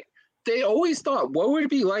it, right? They always thought, what would it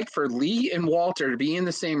be like for Lee and Walter to be in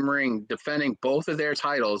the same ring defending both of their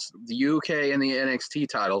titles, the UK and the NXT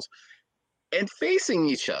titles, and facing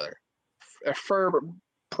each other for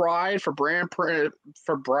pride, for brand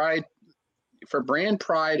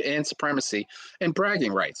pride and supremacy and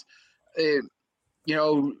bragging rights.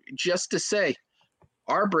 Just to say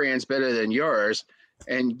our brand's better than yours,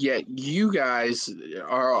 and yet you guys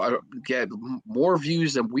get more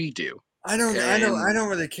views than we do. I don't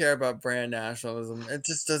really care about brand nationalism. It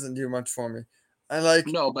just doesn't do much for me. In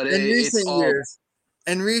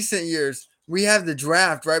recent years, we have the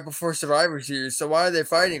draft right before Survivor Series. So why are they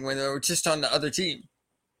fighting when they're just on the other team?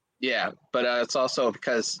 Yeah, but it's also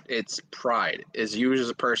because it's pride. As you as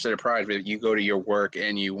a person of pride, you go to your work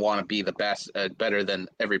and you want to be the best, better than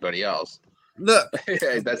everybody else. Look,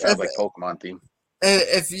 that sounds like Pokemon theme.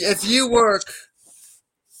 If you work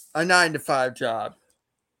a 9-to-5 job,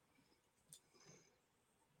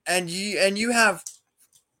 and you have,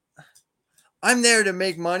 I'm there to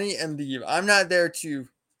make money and leave. I'm not there to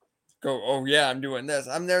go, oh yeah, I'm doing this.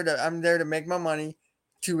 I'm there to make my money,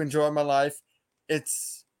 to enjoy my life.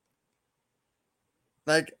 It's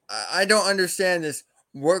like, I don't understand this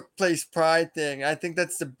workplace pride thing. I think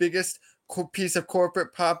that's the biggest piece of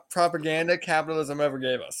corporate propaganda capitalism ever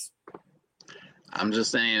gave us. I'm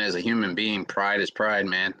just saying, as a human being, pride is pride,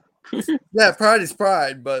 man. Yeah, pride is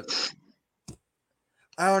pride, but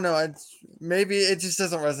I don't know. Maybe it just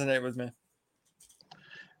doesn't resonate with me.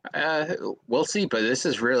 We'll see, but this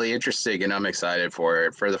is really interesting, and I'm excited for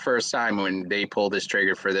it. For the first time, when they pull this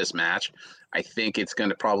trigger for this match, I think it's going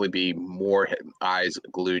to probably be more eyes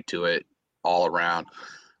glued to it all around.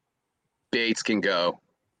 Bates can go.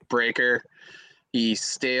 Breaker, he's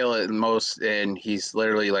stale at most, and he's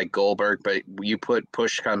literally like Goldberg, but you put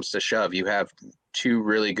push comes to shove. You have two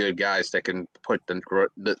really good guys that can put the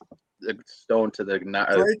stone to the...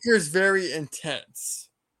 Breaker's very intense.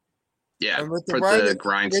 Yeah, put the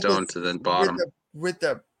grindstone to the bottom. With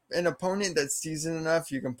an opponent that's seasoned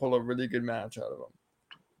enough, you can pull a really good match out of him.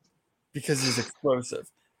 Because he's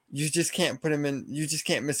explosive. You just can't put him in, you just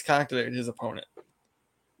can't miscalculate his opponent.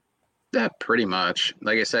 Yeah, pretty much.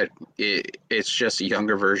 Like I said, it's just a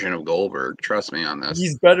younger version of Goldberg. Trust me on this.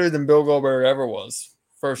 He's better than Bill Goldberg ever was.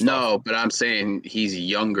 First off. But I'm saying he's a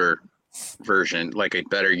younger version, like a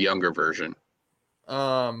better younger version.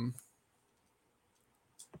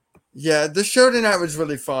 Yeah, the show tonight was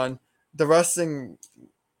really fun. The wrestling,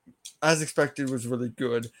 as expected, was really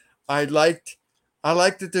good. I liked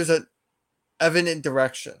that there's an evident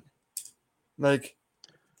direction. Like,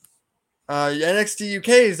 NXT UK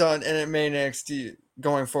is on main NXT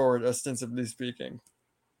going forward, ostensibly speaking.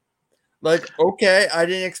 Like, okay, I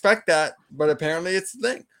didn't expect that, but apparently it's the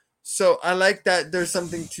thing. So I like that there's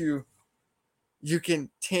something you can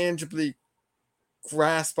tangibly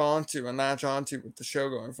grasp onto and latch onto with the show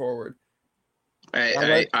going forward.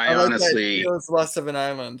 I honestly, it feels less of an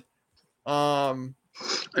island. And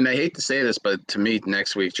I hate to say this, but to me,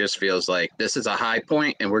 next week just feels like this is a high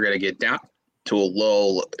point, and we're gonna get down to a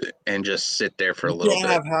low and just sit there for a little bit. You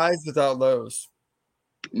can't have highs without lows.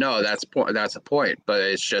 No, that's a point. But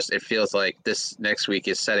it's just, it feels like this next week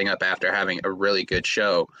is setting up after having a really good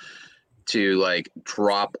show to like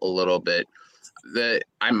drop a little bit.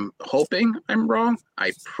 I'm hoping I'm wrong.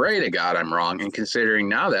 I pray to God I'm wrong. And considering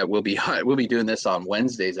now that we'll be doing this on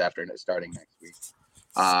Wednesdays after starting next week.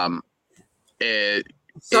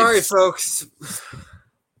 Sorry, folks.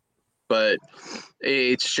 But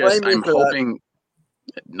It's just Blame me I'm for that. hoping.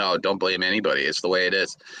 No, don't blame anybody. It's the way it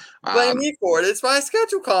is. Blame me for it. It's my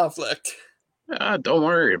schedule conflict. Don't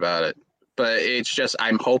worry about it. But it's just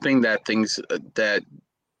I'm hoping that things that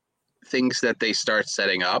they start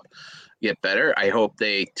setting up get better. I hope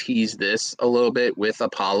they tease this a little bit with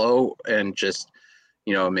Apollo and just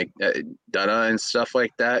make Donna and stuff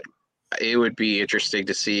like that. It would be interesting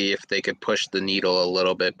to see if they could push the needle a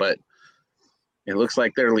little bit, but it looks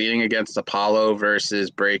like they're leaning against Apollo versus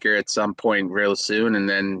Breaker at some point real soon, and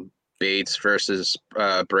then Bates versus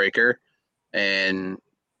Breaker. And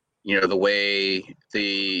the way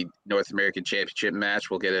the North American Championship match,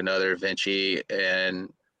 we'll get another Vinci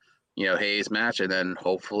and Hayes match, and then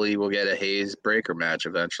hopefully we'll get a Hayes Breaker match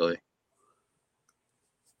eventually.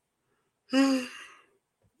 And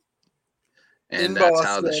In that's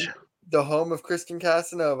Boston, how the home of Kristen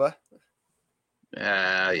Casanova.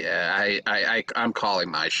 Yeah, I'm calling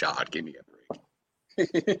my shot. Give me a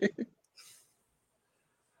break.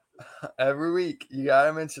 Every week, you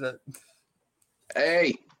gotta mention it.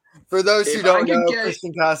 Hey, for those who don't know, get...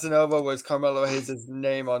 Kristen Casanova was Carmelo Hayes'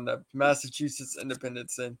 name on the Massachusetts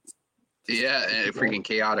independent scene. Yeah, and freaking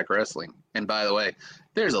Chaotic Wrestling. And by the way,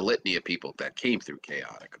 there's a litany of people that came through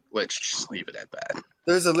Chaotic. Let's just leave it at that.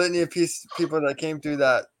 There's a litany of people that came through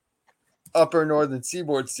that upper northern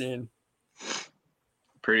seaboard scene.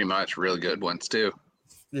 Pretty much really good ones, too.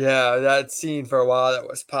 Yeah, that scene for a while that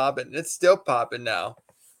was popping. It's still popping now.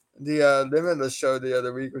 The Limitless show the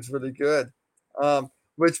other week was really good.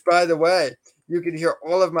 Which, by the way, you can hear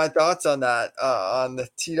all of my thoughts on that on the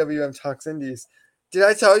TWM Talks Indies. Did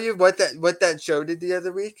I tell you what that show did the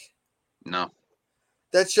other week? No.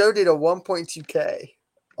 That show did a 1.2K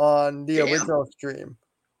on the original stream.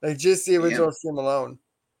 Like, just the original stream alone.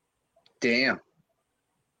 Damn.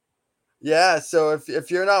 Yeah, so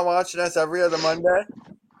if you're not watching us every other Monday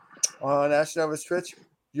on Ash Nova's Twitch,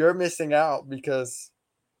 you're missing out because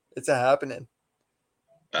it's a happening.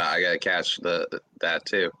 I gotta catch that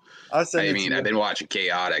too. I've been watching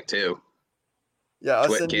Chaotic too. Yeah, I'll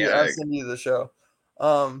send you the show.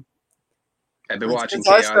 I've been watching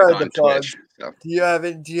Chaotic on Twitch. So. Do you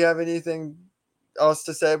have anything else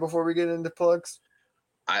to say before we get into plugs?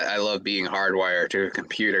 I love being hardwired to a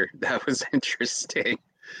computer. That was interesting.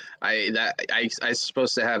 I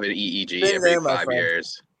supposed to have an EEG every 5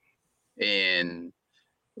 years, and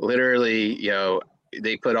literally,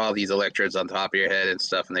 they put all these electrodes on top of your head and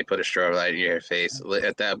stuff, and they put a strobe light in your face.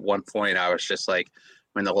 At that one point, I was just like,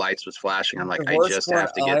 when the lights was flashing, I'm like, I just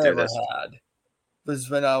have to get through this. Was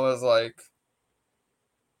when I was like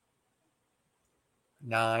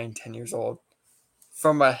 9-10 years old.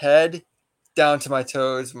 From my head down to my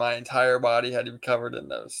toes, my entire body had to be covered in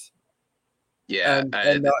those. Yeah,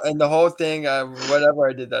 and the whole thing, whatever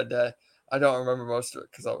I did that day, I don't remember most of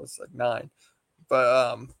it because I was like 9.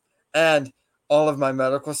 But and all of my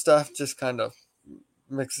medical stuff just kind of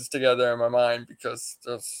mixes together in my mind because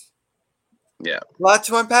there's a lot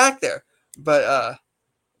to unpack there. But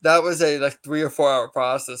that was a 3 or 4 hour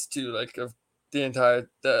process too, like of the entire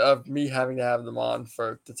of me having to have them on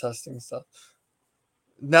for the testing stuff.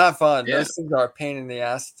 Not fun. Yeah. Those things are a pain in the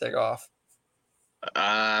ass to take off.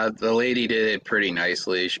 The lady did it pretty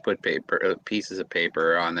nicely. She put pieces of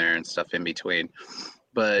paper on there and stuff in between.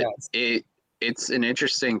 But it's an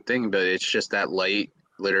interesting thing, but it's just that light.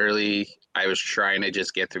 Literally, I was trying to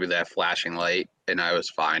just get through that flashing light, and I was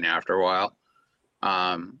fine after a while.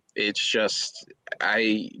 It's just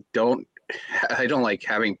I don't like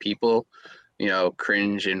having people,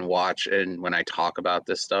 cringe and watch and when I talk about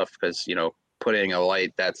this stuff because putting a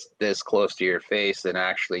light that's this close to your face and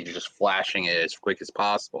actually just flashing it as quick as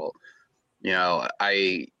possible.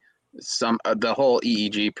 The whole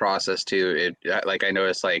EEG process too. I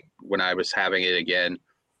noticed when I was having it again,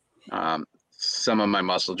 some of my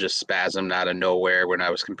muscle just spasmed out of nowhere when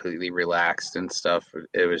I was completely relaxed and stuff.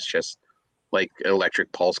 It was just like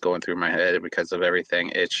electric pulse going through my head because of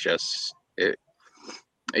everything. It's just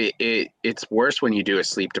it's worse when you do a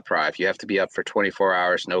sleep deprive. You have to be up for 24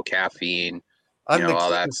 hours, no caffeine, all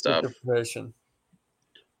that stuff. Deprivation.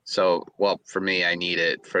 So, well, for me, I need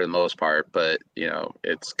it for the most part, but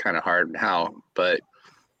it's kind of hard now. But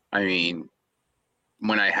I mean,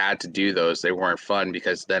 when I had to do those, they weren't fun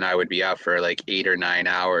because then I would be out for 8 or 9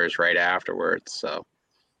 hours right afterwards. So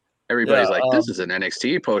everybody's this is an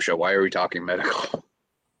NXT post show. Why are we talking medical?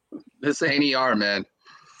 This ain't ER, man.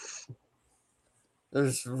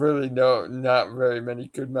 There's really not very many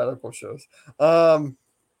good medical shows.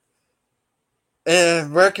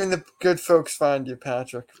 And where can the good folks find you,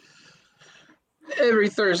 Patrick? Every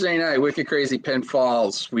Thursday night, Wicked Crazy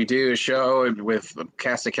Pinfalls, we do a show with a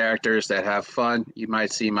cast of characters that have fun. You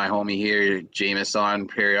might see my homie here, Jameis, on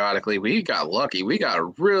periodically. We got lucky. We got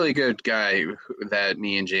a really good guy that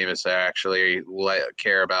me and Jameis actually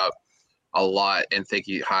care about a lot and think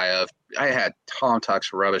high of. I had Tom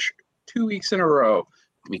Tuck's Rubbish 2 weeks in a row.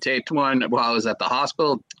 We taped one while I was at the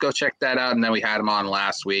hospital. Go check that out. And then we had him on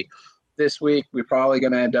last week. This week, we're probably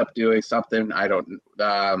going to end up doing something.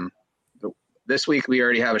 This week, we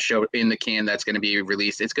already have a show in the can that's going to be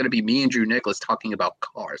released. It's going to be me and Drew Nicholas talking about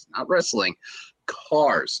cars, not wrestling,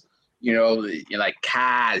 cars. Like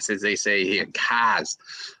cars, as they say here, cars.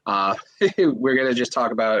 We're going to just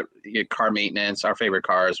talk about car maintenance, our favorite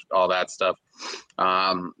cars, all that stuff.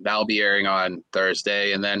 That'll be airing on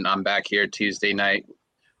Thursday. And then I'm back here Tuesday night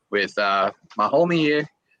with my homie here,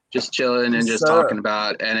 just chilling and just talking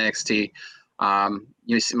about NXT.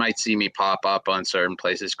 You might see me pop up on certain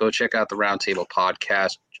places. Go check out the Roundtable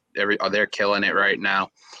podcast. They're killing it right now.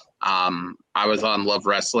 I was on Love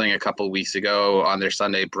Wrestling a couple of weeks ago on their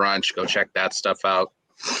Sunday brunch. Go check that stuff out.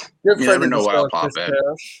 You never know what I'll pop in.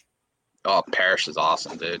 Parrish. Oh, Parrish is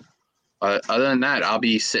awesome, dude. Other than that, I'll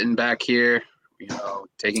be sitting back here,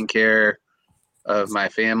 taking care of my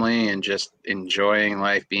family and just enjoying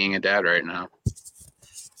life being a dad right now.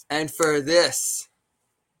 And for this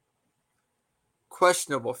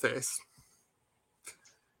questionable face,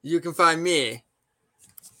 you can find me,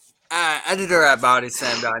 editor at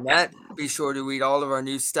bodyslam.net. Be sure to read all of our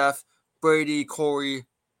new stuff. Brady, Corey,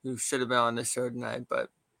 who should have been on the show tonight, but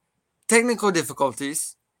technical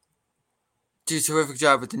difficulties. Do a terrific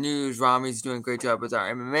job with the news. Rami's doing a great job with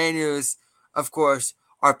our MMA news. Of course,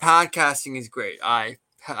 our podcasting is great. I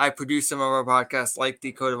produce some of our podcasts, like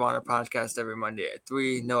the Code of Honor podcast, every Monday at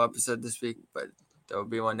 3. No episode this week, but there will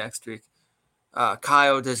be one next week.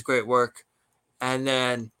 Kyle does great work. And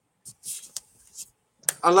then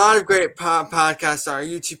a lot of great podcasts on our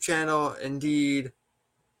YouTube channel. Indeed,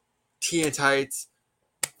 Tea and Tights.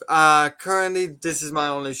 Currently, this is my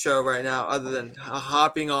only show right now, other than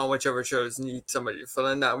hopping on whichever shows need somebody to fill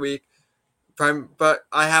in that week. But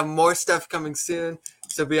I have more stuff coming soon,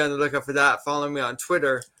 so be on the lookout for that. Follow me on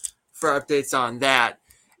Twitter for updates on that.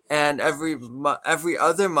 And every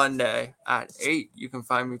other Monday at 8, you can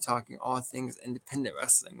find me talking all things independent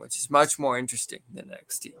wrestling, which is much more interesting than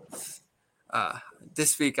NXT.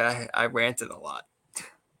 This week, I ranted a lot.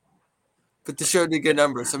 But the show did good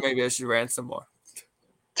numbers, so maybe I should rant some more.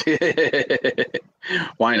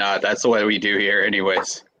 Why not? That's what we do here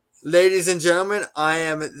anyways. Ladies and gentlemen, I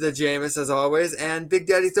am the Jameis as always, and Big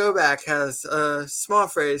Daddy Throwback has a small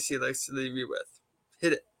phrase he likes to leave you with.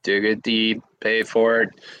 Hit it. Do a good deed, pay it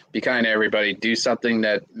forward, be kind to everybody, do something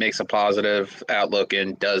that makes a positive outlook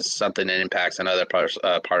and does something that impacts another part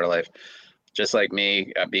of life. Just like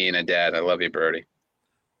me being a dad. I love you, Birdie.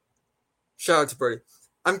 Shout out to Birdie.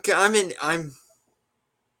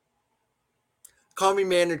 Call me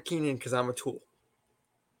Maynard Keenan because I'm a tool.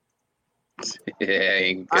 Yeah,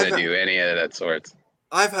 ain't gonna do any of that sorts.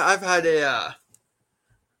 I've had a.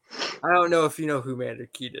 I don't know if you know who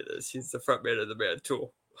Maynard Keenan is. He's the front man of the band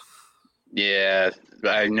Tool. Yeah,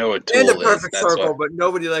 I know what Tool is. And a perfect circle, but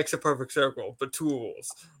nobody likes a perfect circle. But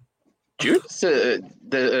Tools.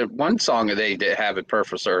 The one song they did have at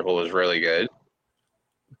Perfect Circle was really good.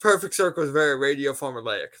 Perfect Circle is very radio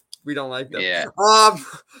formulaic. We don't like them. Yeah.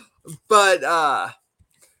 But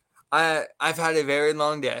I've had a very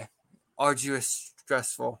long day, arduous,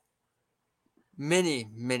 stressful, many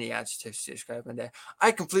adjectives to describe my day.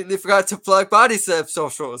 I completely forgot to plug BodySlam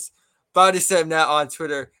socials. BodySlam now on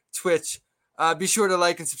Twitter, Twitch. Be sure to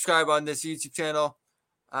like and subscribe on this YouTube channel,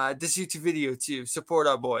 this YouTube video too. Support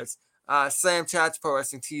our boys. Slam Chats, Pro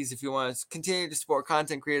Wrestling Tees if you want to continue to support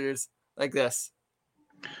content creators like this.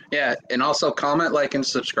 Yeah, and also comment, like, and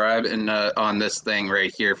subscribe on this thing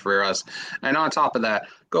right here for us. And on top of that,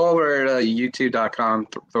 go over to youtube.com,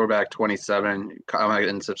 Throwback27, comment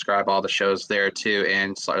and subscribe all the shows there too,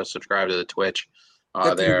 and subscribe to the Twitch.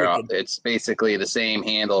 It's basically the same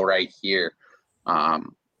handle right here.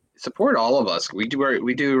 Support all of us. We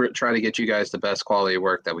do try to get you guys the best quality of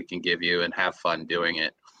work that we can give you and have fun doing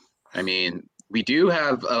it. I mean, we do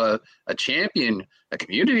have a champion, a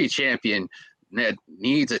community champion that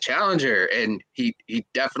needs a challenger, and he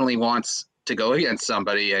definitely wants to go against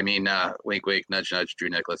somebody. I mean, wink, wink, nudge, nudge, Drew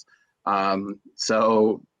Nicholas.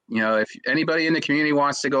 So, if anybody in the community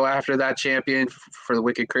wants to go after that champion for the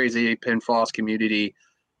Wicked Crazy Pinfalls Community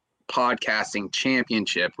Podcasting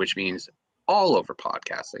Championship, which means all over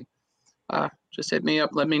podcasting, just hit me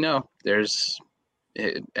up, let me know. There's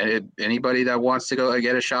anybody that wants to go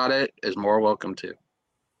get a shot at it is more welcome to.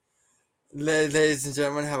 Ladies and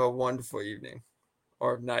gentlemen, have a wonderful evening.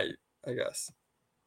 or night, I guess.